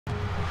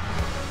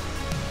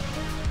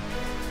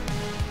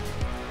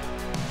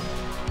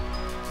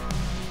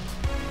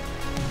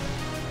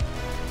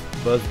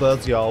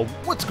Buzz, y'all.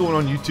 What's going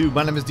on YouTube?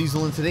 My name is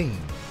Diesel, and today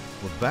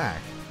we're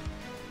back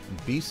in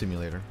Bee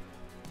Simulator.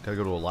 Gotta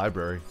go to a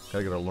library.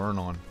 Gotta get a learn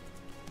on.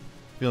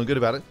 Feeling good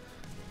about it.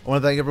 I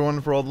want to thank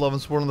everyone for all the love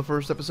and support on the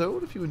first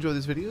episode. If you enjoy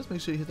these videos,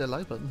 make sure you hit that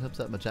like button. It helps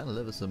out my channel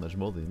ever so much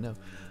more than you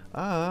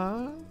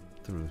know.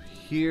 Through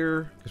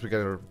here. Guess we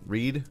gotta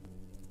read.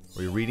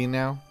 Are you reading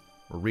now?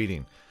 We're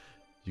reading.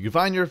 You can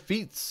find your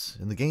feats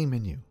in the game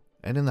menu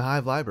and in the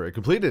Hive library.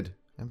 Completed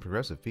and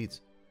progressive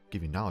feats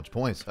give you knowledge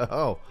points.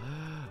 Oh,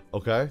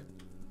 okay.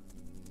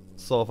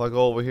 So if I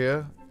go over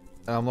here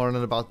and I'm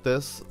learning about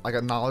this, I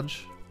got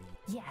knowledge.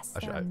 Yes,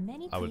 there are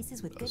many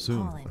places with good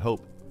pollen. I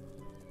hope.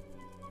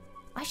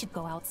 I should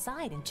go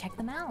outside and check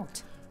them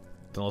out.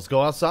 Then let's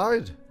go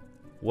outside.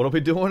 What are we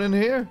doing in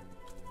here?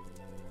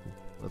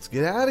 Let's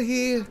get out of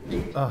here.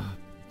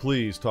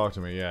 Please talk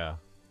to me, yeah.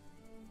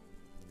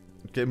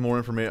 Get more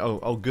information.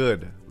 Oh,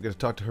 good. We got to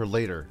talk to her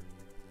later.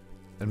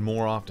 And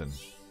more often.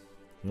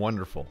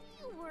 Wonderful.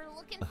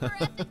 For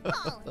epic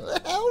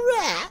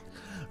pollen.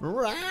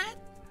 Right.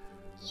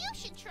 You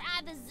should try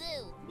the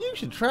zoo. You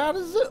should try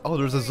the zoo. Oh,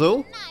 there's a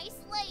zoo? Nice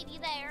lady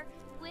there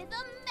with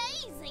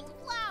amazing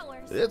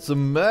flowers. It's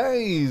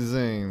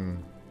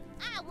amazing.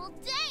 I will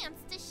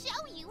dance to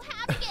show you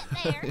how to get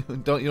there. You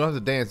don't have to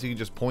dance. You can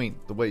just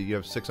point the way. You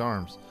have 6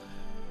 arms.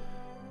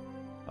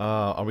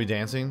 Are we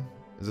dancing?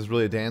 Is this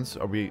really a dance?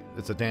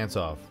 It's a dance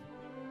off.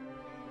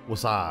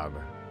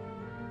 Wasabi.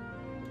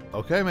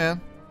 Okay,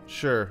 man.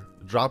 Sure.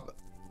 Drop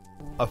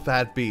a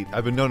fat beat.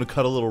 I've been known to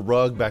cut a little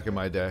rug back in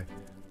my day.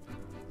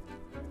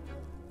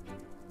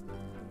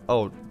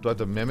 Oh, do I have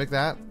to mimic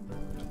that?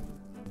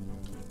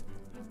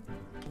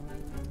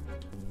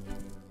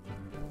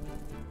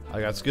 I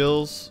got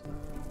skills.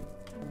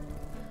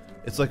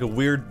 It's like a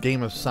weird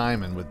game of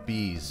Simon with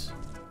bees.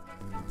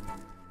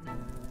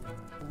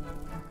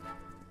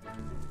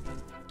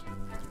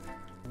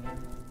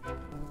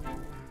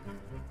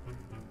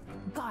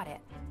 Got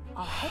it.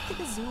 I'll head to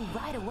the zoo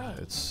right away.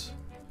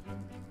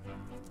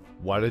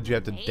 Why did you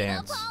have to May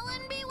dance? the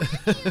pollen be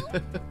with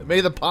you.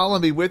 May the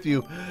pollen be with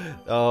you.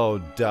 Oh,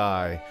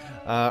 die.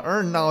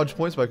 Earn knowledge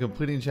points by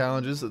completing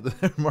challenges.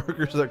 The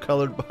markers are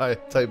colored by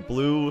type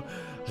blue,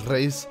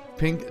 race,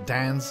 pink,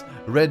 dance,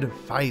 red,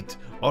 fight,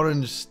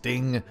 orange,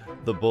 sting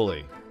the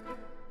bully,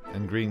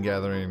 and green,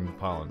 gathering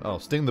pollen. Oh,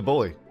 sting the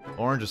bully.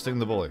 Orange is sting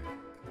the bully.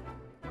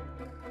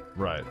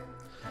 Right.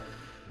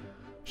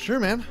 Sure,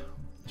 man.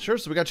 Sure.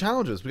 So we got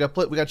challenges. We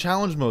got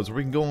challenge modes where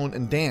we can go on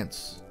and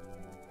dance.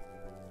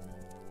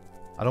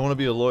 I don't want to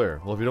be a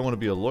lawyer. Well, if you don't want to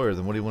be a lawyer,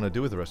 then what do you want to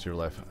do with the rest of your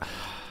life?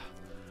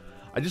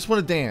 I just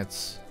want to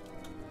dance.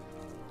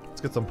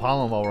 Let's get some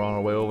pollen while we're on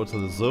our way over to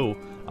the zoo.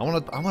 I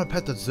want to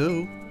pet the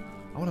zoo.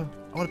 I want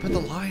to pet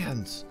the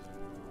lions.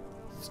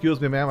 Excuse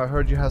me, ma'am. I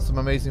heard you have some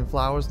amazing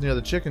flowers near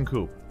the chicken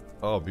coop.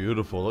 Oh,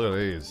 beautiful. Look at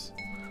these.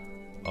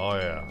 Oh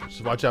yeah.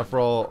 Just watch out for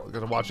all.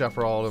 Gotta watch out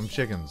for all them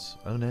chickens.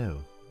 Oh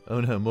no. Oh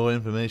no. More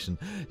information.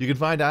 You can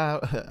find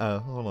out.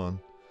 Hold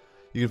on.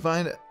 You can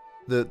find.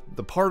 The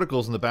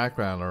particles in the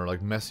background are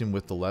like messing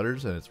with the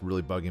letters, and it's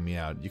really bugging me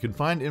out. You can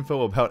find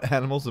info about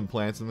animals and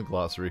plants in the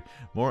glossary.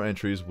 More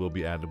entries will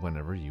be added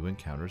whenever you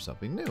encounter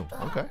something new.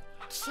 Okay.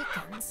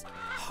 Chickens.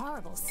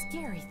 Horrible,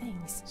 scary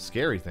things.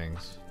 Scary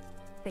things?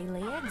 They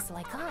lay eggs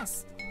like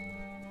us.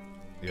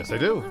 Yes, they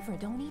do. However,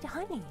 don't eat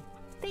honey.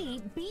 They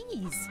eat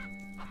bees.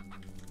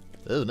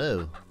 Oh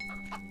no.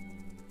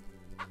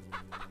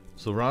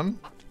 So run?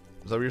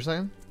 Is that what you're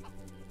saying?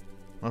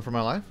 Run for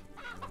my life?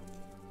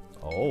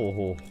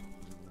 Oh.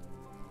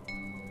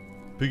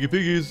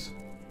 Piggies.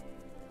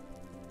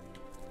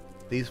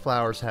 These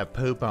flowers have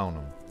poop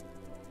on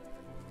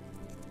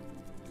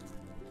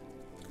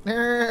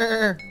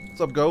them.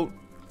 What's up, goat?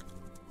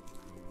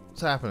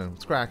 What's happening?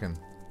 What's cracking?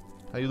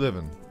 How you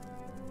living?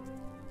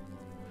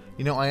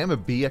 You know, I am a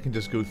bee. I can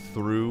just go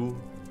through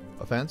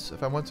a fence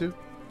if I want to.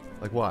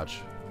 Like, watch.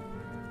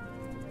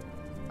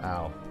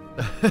 Ow.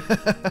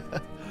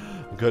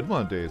 Good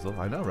one, Diesel.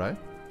 I know, right?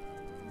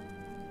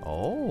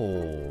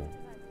 Oh.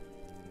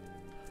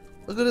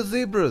 Look at the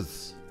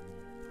zebras.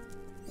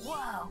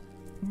 Whoa.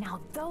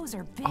 Now those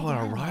are big Oh, and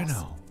a animals.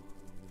 rhino.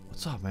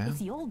 What's up, man? If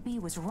the old bee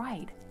was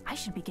right, I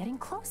should be getting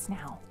close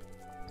now.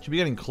 Should be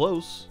getting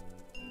close.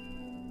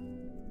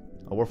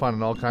 Oh, we're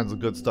finding all kinds of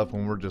good stuff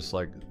when we're just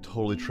like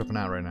totally tripping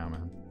out right now,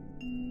 man.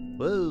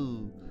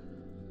 Whoa.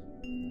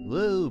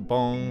 Whoa,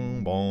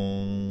 bong,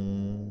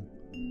 bong.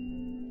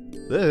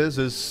 This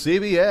is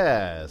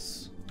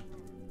CBS.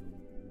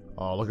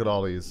 Oh, look at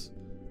all these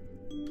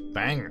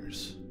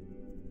bangers.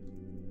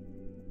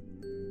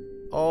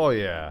 Oh,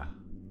 yeah.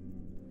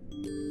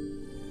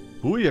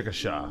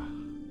 Booyakasha.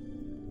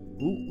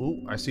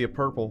 Ooh, I see a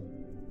purple.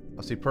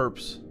 I see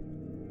perps.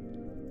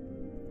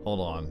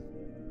 Hold on.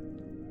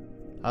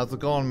 How's it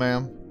going,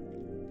 ma'am?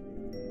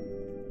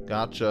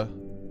 Gotcha.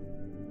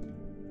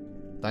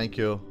 Thank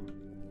you.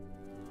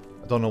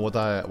 I don't know what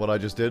I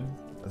just did.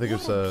 I think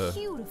it's a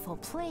beautiful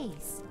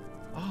place.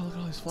 Oh, look at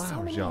all these flowers,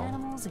 so many y'all.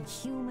 animals and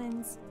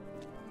humans.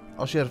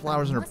 Oh, she had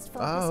flowers in her.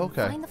 Oh,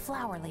 okay. Find the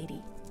flower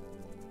lady.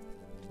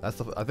 I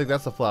think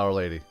that's the flower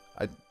lady.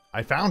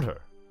 I found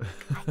her.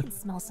 I can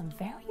smell some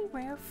very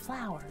rare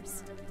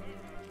flowers.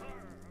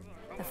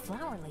 The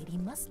flower lady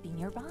must be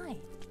nearby.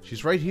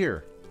 She's right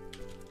here.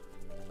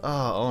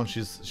 Oh, and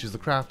she's the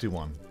crafty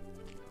one.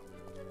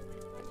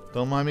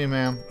 Don't mind me,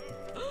 ma'am.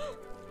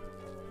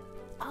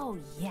 Oh,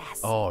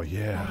 yes. Oh,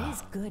 yeah. That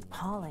is good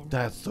pollen.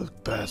 That's the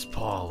best But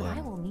I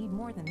pollen. will need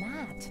more than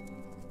that.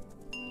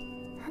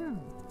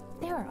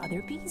 There are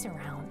other bees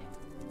around.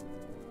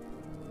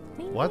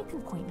 Maybe What? they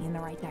can point me in the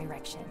right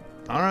direction.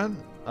 Alright.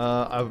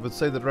 I would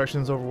say the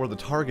direction's over where the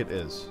target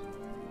is.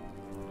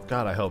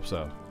 God, I hope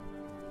so.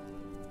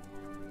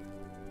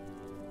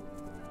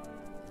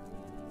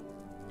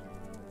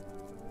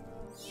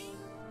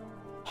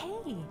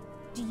 Hey,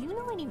 do you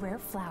know any rare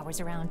flowers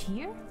around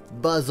here?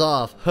 Buzz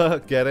off.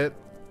 Get it?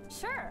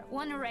 Sure,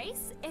 wanna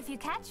race? If you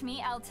catch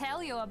me, I'll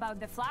tell you about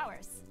the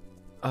flowers.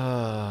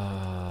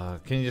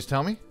 Can you just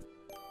tell me?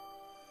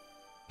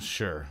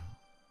 Sure.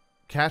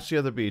 Catch the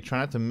other bee. Try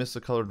not to miss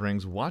the colored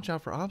rings. Watch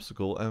out for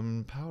obstacle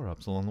and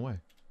power-ups along the way.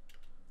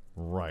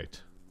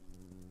 Right.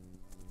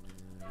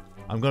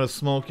 I'm gonna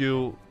smoke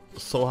you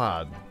so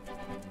hard.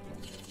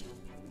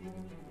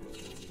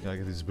 Gotta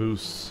get these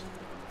boosts.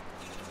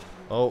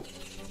 Oh.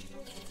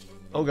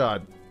 Oh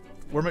god.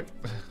 Where am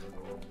I?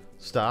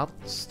 Stop.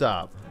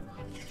 Stop.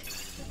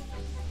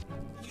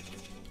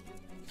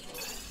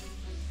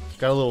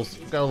 Got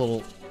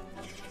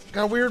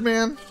a weird,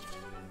 man.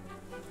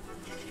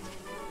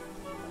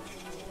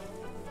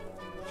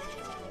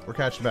 We're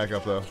catching back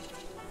up though.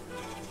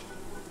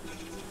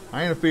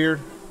 I ain't afeared.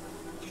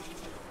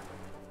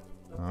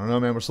 I don't know,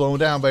 man. We're slowing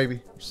down,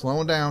 baby. We're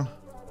slowing down.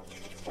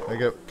 Can I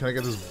get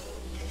this?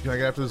 Can I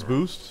get after this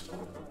boost?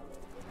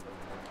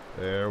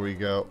 There we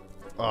go.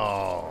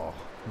 Oh,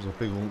 there's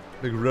a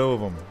big row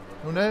of them.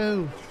 Oh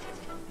no!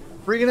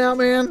 Freaking out,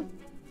 man.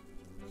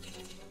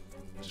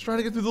 Just trying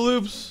to get through the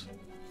loops.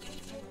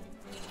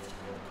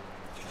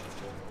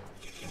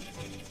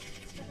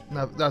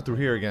 Not through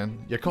here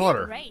again. You caught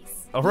her.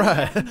 Race. All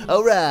right.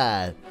 All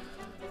right.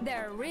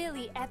 There are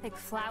really epic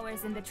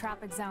flowers in the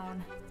tropic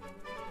zone.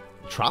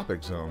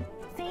 Tropic zone.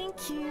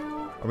 Thank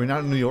you. Are we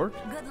not in New York?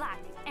 Good luck,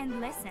 and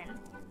listen.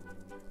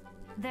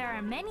 There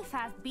are many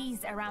fast bees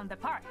around the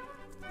park.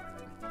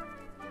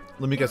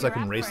 Let me guess. If I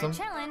can you're up race for a them.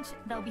 challenge,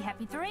 they'll be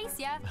happy to race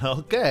ya.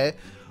 Okay.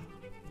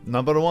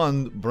 Number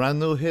one, brand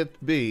new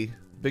hit B.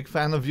 Big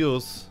fan of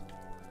yours.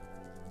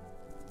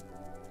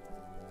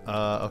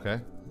 Okay.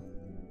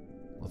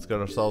 Let's get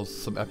ourselves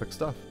some epic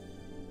stuff.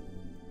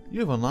 You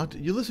have unlocked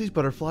Ulysses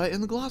Butterfly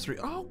in the glossary.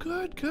 Oh,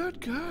 good, good,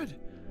 good.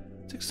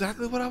 It's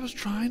exactly what I was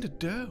trying to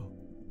do.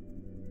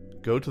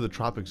 Go to the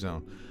Tropic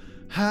Zone.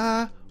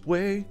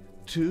 Highway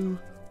to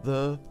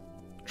the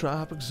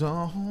Tropic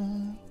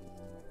Zone.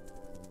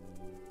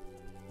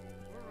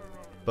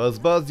 Buzz,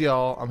 buzz,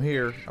 y'all. I'm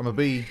here. I'm a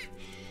bee.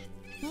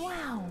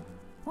 Wow,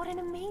 what an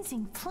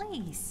amazing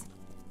place.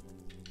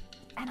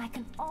 And I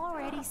can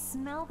already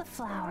smell the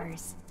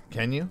flowers.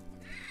 Can you?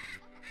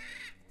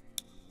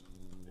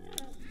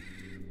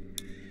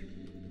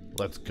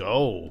 Let's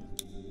go.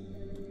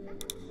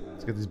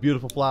 Let's get these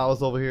beautiful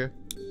flowers over here.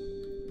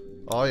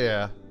 Oh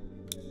yeah.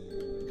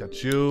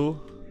 Got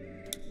you.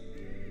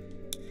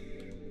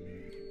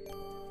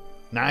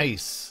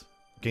 Nice.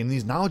 Gain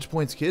these knowledge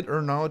points, kid.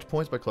 Earn knowledge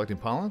points by collecting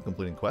pollen,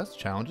 completing quests,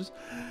 challenges,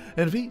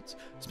 and feats.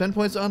 Spend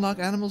points to unlock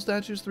animal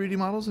statues, 3D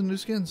models, and new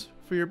skins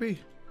for your bee.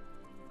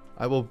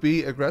 I will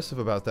be aggressive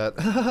about that.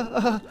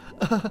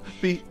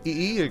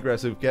 Be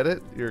aggressive. Get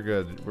it? You're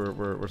good.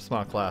 We're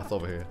smart class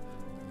over here.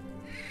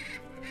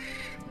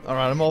 All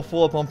right, I'm all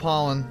full up on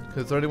pollen.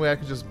 Is there any way I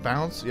can just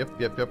bounce? Yep.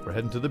 We're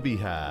heading to the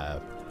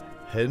beehive.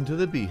 Heading to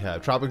the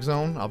beehive. Tropic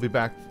Zone. I'll be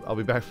back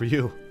for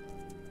you.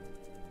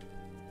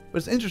 But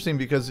it's interesting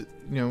because, you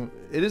know,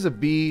 it is a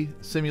bee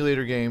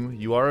simulator game.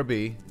 You are a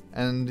bee,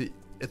 and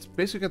it's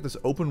basically got this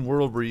open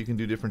world where you can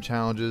do different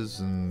challenges,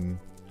 and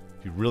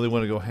if you really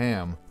want to go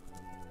ham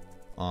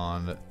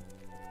on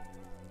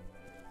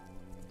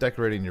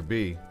decorating your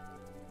bee,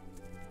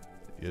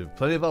 you have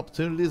plenty of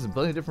opportunities and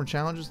plenty of different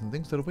challenges and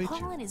things that await you.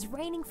 Pollen is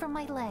raining from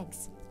my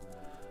legs.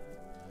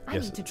 I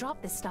Yes. need to drop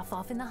this stuff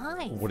off in the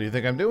hive. What do you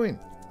think I'm doing?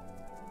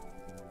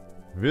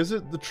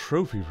 Visit the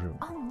trophy room.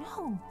 Oh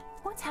no,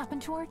 what's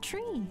happened to our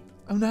tree?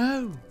 Oh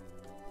no!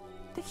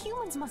 The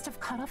humans must have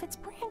cut off its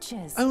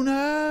branches. Oh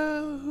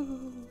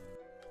no!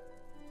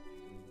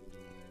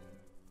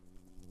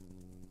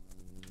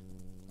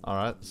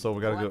 Alright, so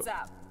we gotta What's go.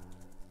 up?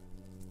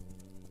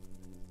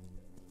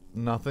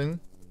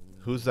 Nothing.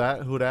 Who's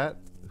that? Who dat?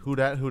 Who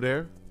dat? Who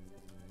there?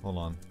 Hold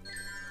on.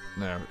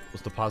 There.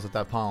 Let's deposit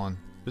that pollen.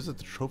 Visit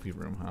the trophy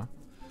room, huh?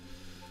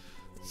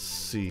 Let's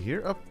see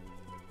here. Up.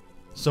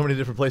 So many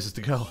different places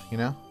to go, you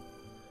know?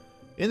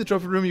 In the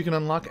trophy room, you can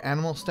unlock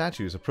animal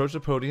statues. Approach the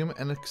podium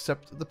and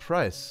accept the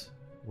price.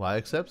 Why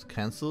accept?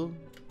 Cancel?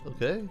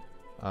 Okay.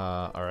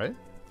 Alright.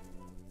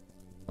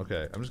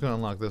 Okay, I'm just gonna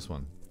unlock this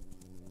one.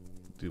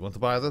 Do you want to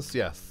buy this?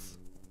 Yes.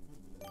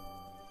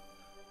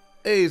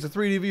 Hey, it's a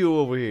 3D view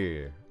over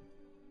here.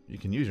 You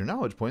can use your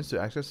knowledge points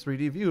to access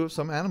 3D view of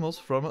some animals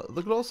from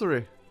the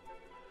glossary.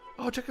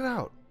 Oh, check it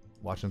out.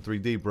 Watching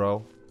 3D,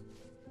 bro.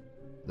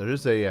 There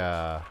is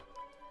a,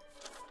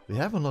 we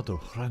have a lot of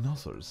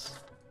rhinoceros.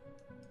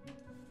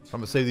 I'm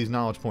gonna save these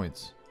knowledge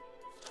points.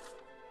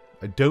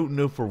 I don't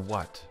know for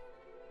what.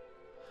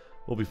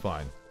 We'll be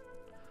fine.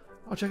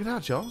 Oh, check it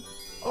out, y'all.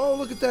 Oh,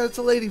 look at that. It's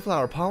a lady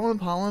flower. Pollen,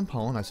 pollen,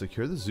 pollen. I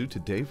secure the zoo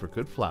today for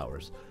good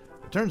flowers.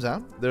 It turns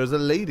out there's a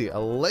lady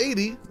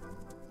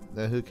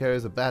who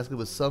carries a basket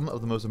with some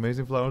of the most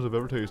amazing flowers I've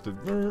ever tasted.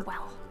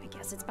 Well, I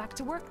guess it's back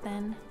to work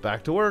then.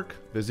 Back to work.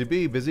 Busy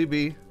bee, busy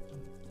bee.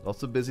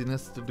 Lots of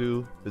busyness to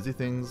do. Busy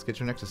things. Get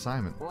your next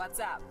assignment. What's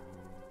up?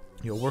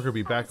 Yo, worker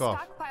bee, back Our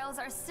off. stockpiles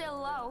are still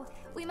low.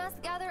 We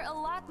must gather a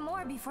lot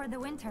more before the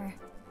winter.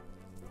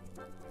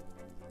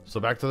 So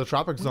back to the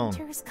tropic zone.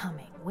 Winter's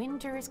coming.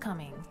 Winter is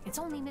coming. It's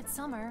only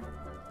midsummer.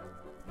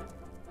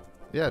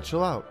 Yeah,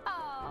 chill out.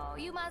 Oh,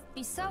 you must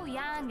be so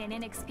young and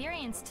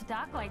inexperienced to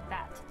talk like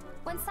that.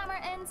 When summer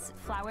ends,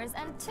 flowers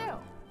end too.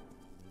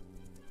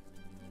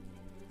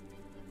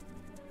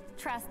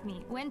 Trust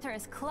me, winter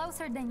is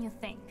closer than you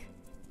think.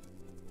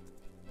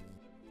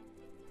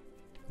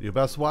 You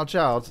best watch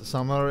out.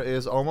 Summer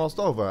is almost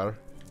over.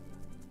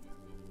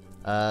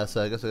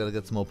 So I guess I gotta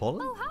get some more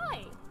pollen. Oh,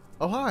 hi!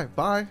 Oh, hi.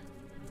 Bye.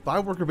 Bye,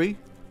 worker bee.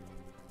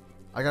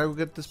 I gotta go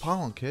get this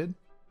pollen, kid.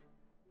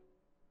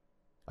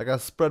 I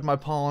gotta spread my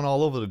pollen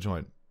all over the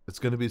joint. It's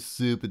gonna be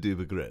super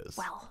duper gross.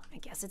 Well, I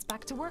guess it's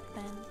back to work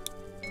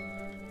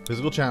then.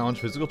 Physical challenge,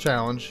 physical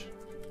challenge.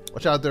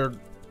 Watch out there,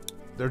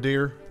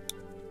 deer.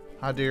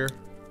 Hi, deer.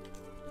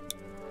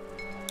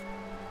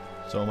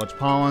 So much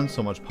pollen,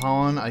 so much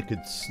pollen. I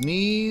could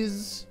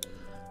sneeze.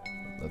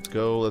 Let's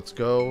go, let's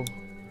go.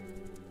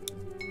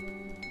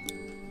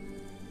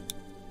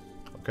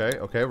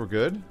 Okay, we're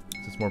good.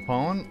 Is this more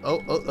pollen?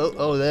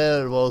 Oh,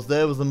 there it was.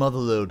 There was the mother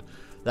load.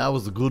 That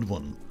was a good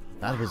one.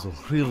 That was a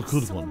real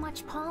good So one.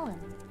 much pollen.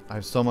 I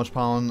have so much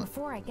pollen.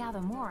 Before I gather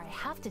more, I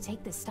have to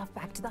take this stuff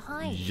back to the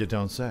hive. You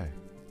don't say.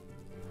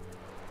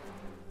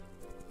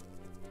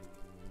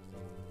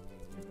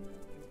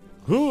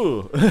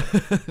 Ooh!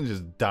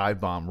 Just dive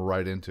bomb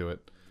right into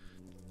it.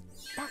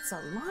 That's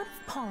a lot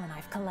of pollen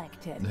I've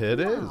collected. It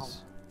Wow.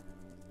 is.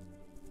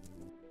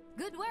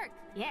 Good work,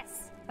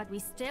 yes, but we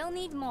still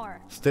need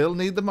more. Still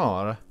need the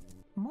more.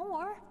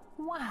 More?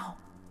 Wow.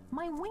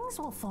 My wings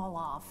will fall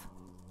off.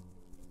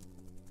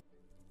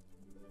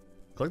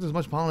 Collect as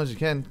much pollen as you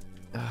can.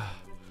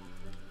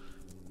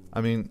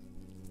 I mean,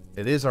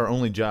 it is our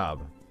only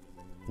job.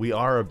 We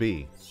are a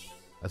bee.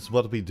 That's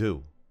what we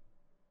do.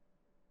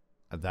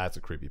 And that's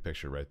a creepy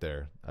picture right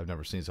there. I've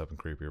never seen something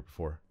creepier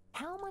before.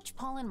 How much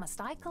pollen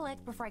must I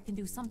collect before I can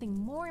do something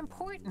more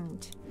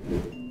important?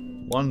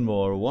 One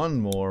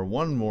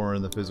more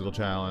in the physical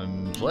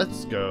challenge.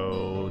 Let's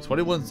go.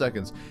 21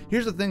 seconds.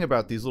 Here's the thing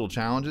about these little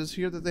challenges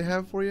here that they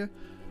have for you.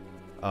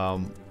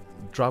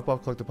 Drop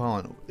off, collect the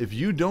pollen. If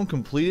you don't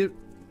complete it,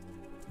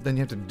 then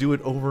you have to do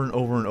it over and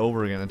over and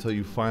over again until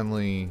you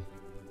finally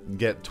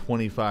get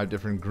 25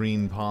 different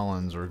green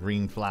pollens or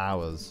green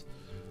flowers.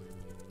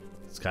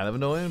 It's kind of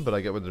annoying, but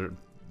I get what they're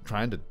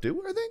trying to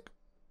do,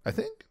 I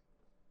think.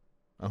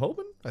 I'm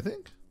hoping, I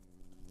think.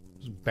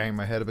 Just bang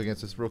my head up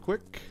against this real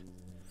quick.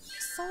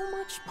 So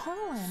much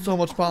pollen. So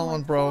much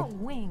pollen, my bro. poor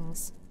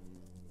wings.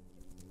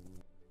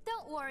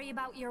 Don't worry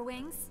about your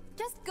wings.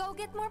 Just go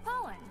get more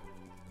pollen.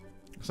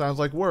 Sounds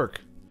like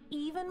work.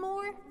 Even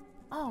more?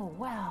 Oh,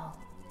 well.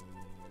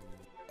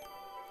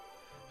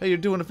 Hey, you're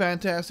doing a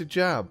fantastic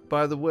job,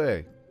 by the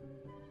way.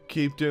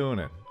 Keep doing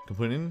it.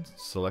 Completing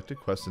selected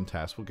quests and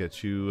tasks will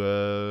get you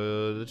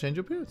to change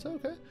your appearance.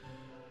 Okay.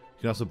 You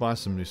can also buy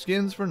some new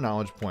skins for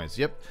knowledge points.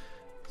 Yep.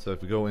 So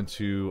if we go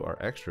into our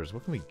extras,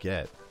 what can we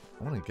get?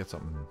 I want to get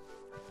something.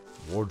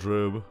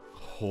 Wardrobe.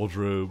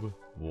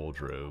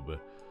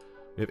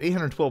 We have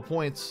 812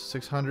 points,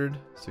 600,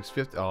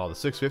 650. Oh, the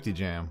 650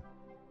 jam.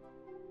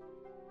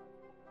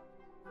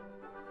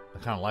 I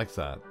kind of like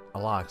that. I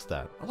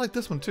like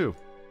this one too.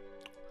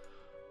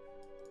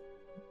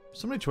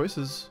 So many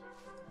choices.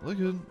 Look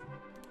good.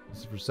 This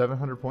is for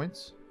 700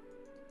 points.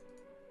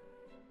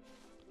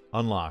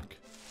 Unlock.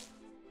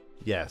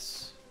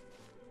 Yes.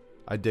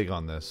 I dig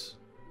on this.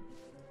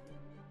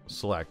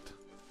 Select.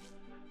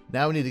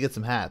 Now we need to get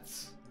some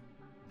hats.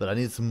 But I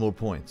need some more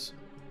points.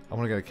 I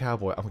want to get a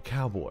cowboy. I'm a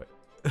cowboy.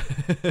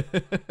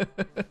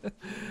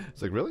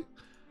 It's like, really?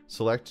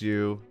 Select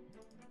you.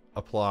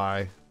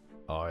 Apply.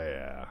 Oh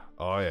yeah.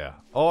 Oh yeah.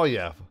 Oh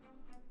yeah.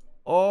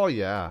 Oh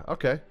yeah.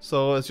 Okay.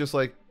 So it's just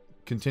like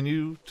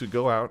continue to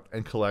go out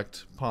and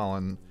collect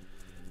pollen.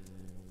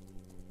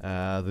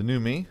 The new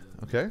me.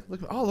 Okay.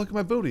 Look at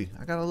my booty.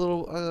 I got a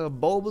little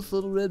bulbous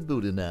little red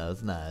booty now.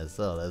 It's nice.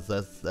 Oh,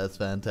 that's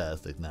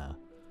fantastic now.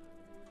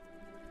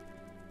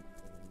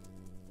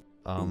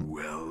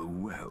 Well,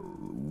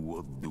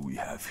 what do we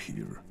have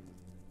here?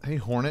 Hey,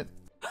 Hornet.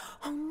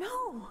 Oh,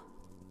 no.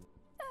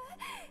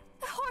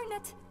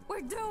 Hornet,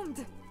 we're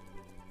doomed.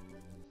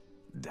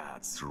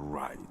 That's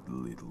right,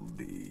 little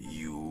bee.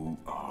 You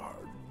are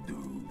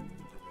doomed.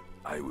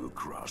 I will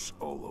crush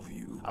all of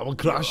you. I will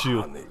crush Your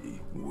you.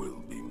 honey will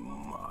be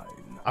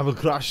mine. I will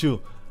crush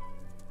you.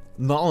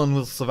 No one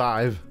will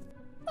survive.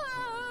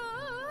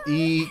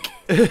 Eek.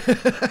 Daddy,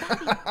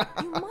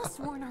 you must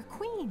warn our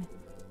queen.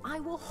 I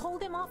will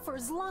hold him off for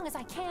as long as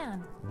I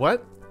can.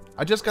 What?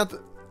 I just got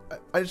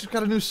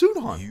a new suit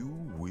on. You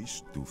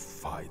wish to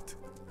fight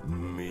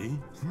me?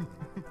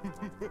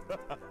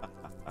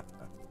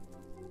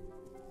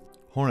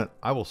 Hornet,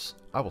 I will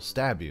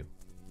stab you.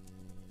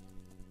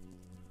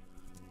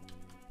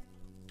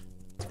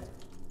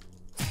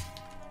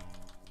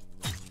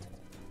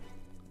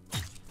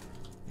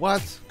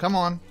 What? Come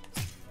on.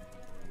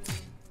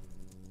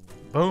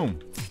 Boom.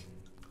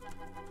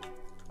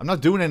 I'm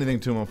not doing anything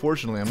to him,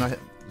 unfortunately. I'm not. It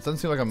doesn't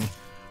seem like I'm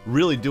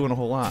really doing a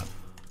whole lot.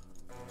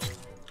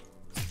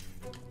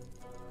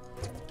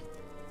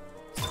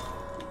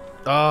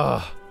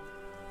 Ah.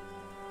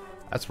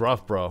 That's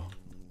rough, bro.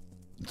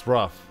 It's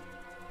rough.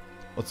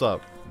 What's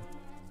up?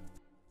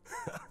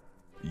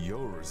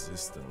 Your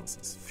resistance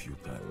is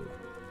futile.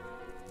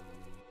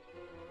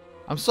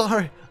 I'm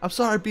sorry. I'm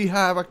sorry,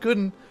 Beehive. I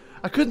couldn't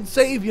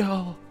save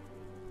y'all.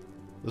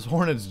 This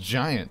hornet's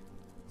giant.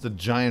 It's a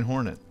giant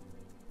hornet.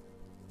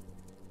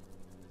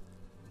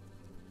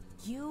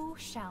 You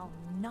shall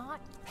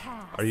not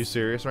pass. Are you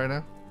serious right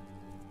now?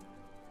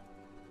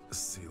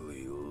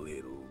 Silly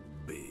little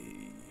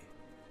bee.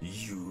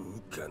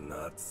 You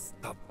cannot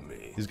stop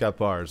me. He's got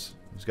bars.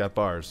 He's got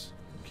bars.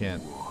 You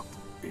can't. What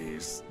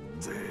is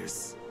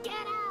this? Get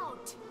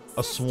out!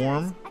 A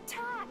swarm?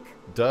 Attack!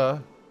 Duh.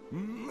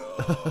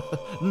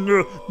 No!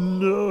 No.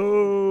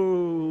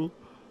 No.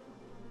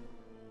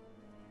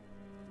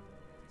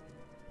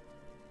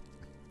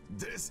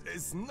 This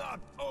is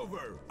not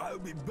over. I'll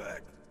be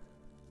back.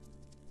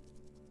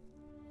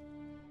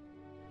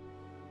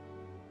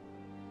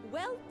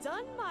 Well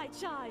done, my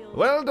child.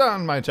 Well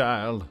done, my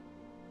child.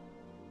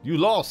 You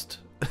lost.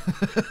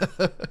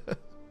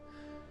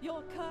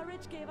 Your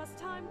courage gave us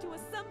time to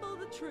assemble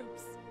the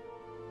troops.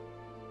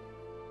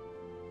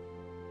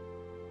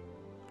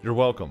 You're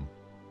welcome.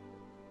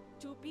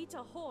 To beat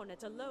a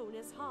hornet alone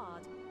is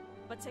hard,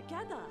 but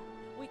together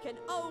we can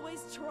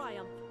always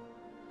triumph.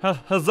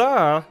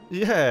 Huzzah!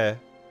 Yeah.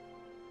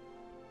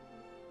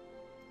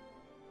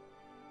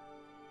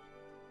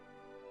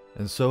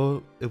 And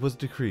so it was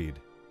decreed.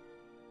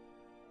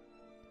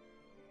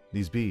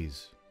 These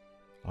bees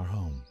are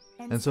home.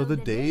 And so the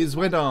days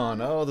went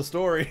on. Oh, the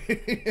story.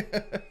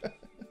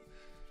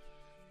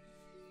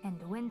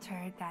 And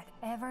winter got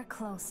ever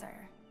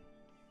closer.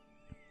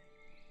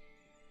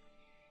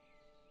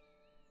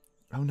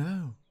 Oh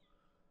no.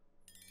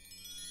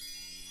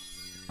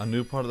 A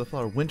new part of the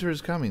flower. Winter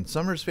is coming.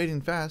 Summer is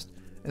fading fast.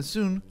 And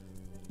soon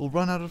we'll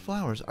run out of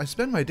flowers. I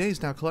spend my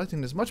days now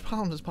collecting as much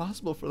pollen as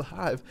possible for the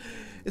hive.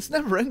 It's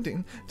never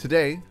ending.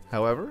 Today,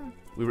 however,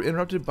 we were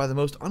interrupted by the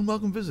most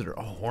unwelcome visitor.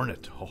 A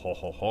hornet. Ho ho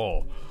ho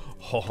ho.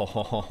 Ho ho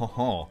ho ho ho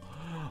ho.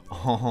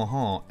 Ho ho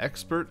ho.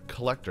 Expert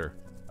collector.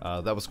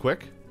 That was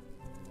quick.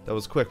 That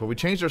was quick. But we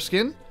changed our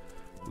skin.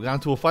 We got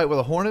into a fight with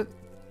a hornet.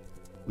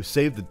 We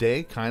saved the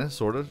day, kind of,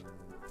 sort of.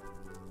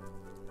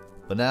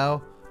 But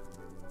now,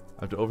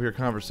 I have to overhear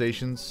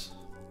conversations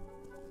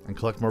and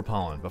collect more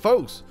pollen. But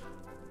folks,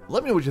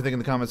 let me know what you think in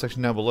the comment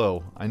section down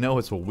below. I know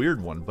it's a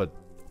weird one, but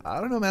I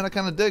don't know, man. I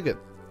kind of dig it.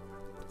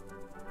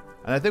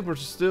 And I think we're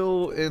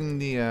still in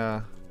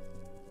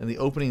the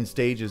opening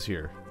stages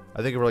here.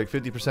 I think we're like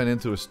 50%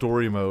 into a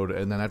story mode,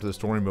 and then after the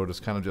story mode,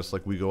 it's kind of just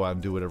like we go out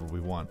and do whatever we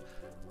want.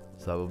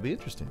 So that will be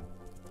interesting.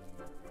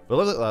 But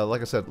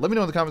like I said, let me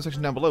know in the comment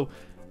section down below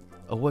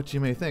what you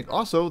may think.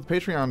 Also, the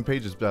Patreon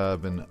page has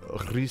been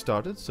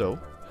restarted, so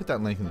hit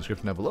that link in the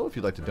description down below if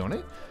you'd like to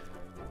donate.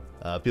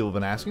 People have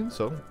been asking,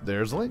 so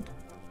there's the link.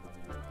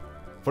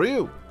 For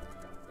you.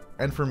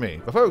 And for me.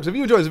 But folks, if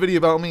you enjoyed this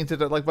video, by all means, hit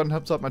that like button,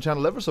 helps out my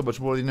channel ever so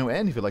much more than you know.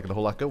 And if you like it a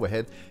whole lot, go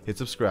ahead, hit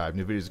subscribe.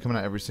 New videos are coming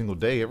out every single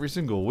day, every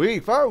single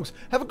week. Folks,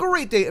 have a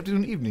great day,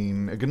 afternoon,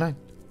 evening. Good night.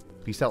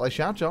 Peace out, like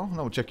shout, y'all. And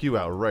I will check you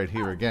out right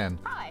here again.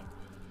 Hi.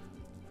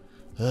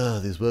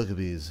 These worker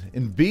bees.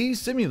 In Bee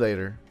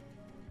Simulator.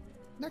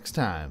 Next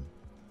time.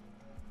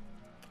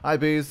 Hi,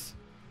 bees.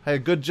 Hey,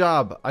 good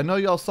job. I know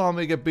y'all saw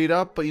me get beat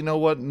up, but you know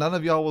what? None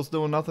of y'all was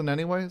doing nothing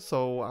anyway,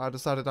 so I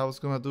decided I was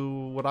gonna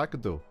do what I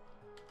could do.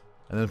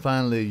 And then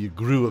finally, you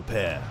grew a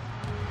pair.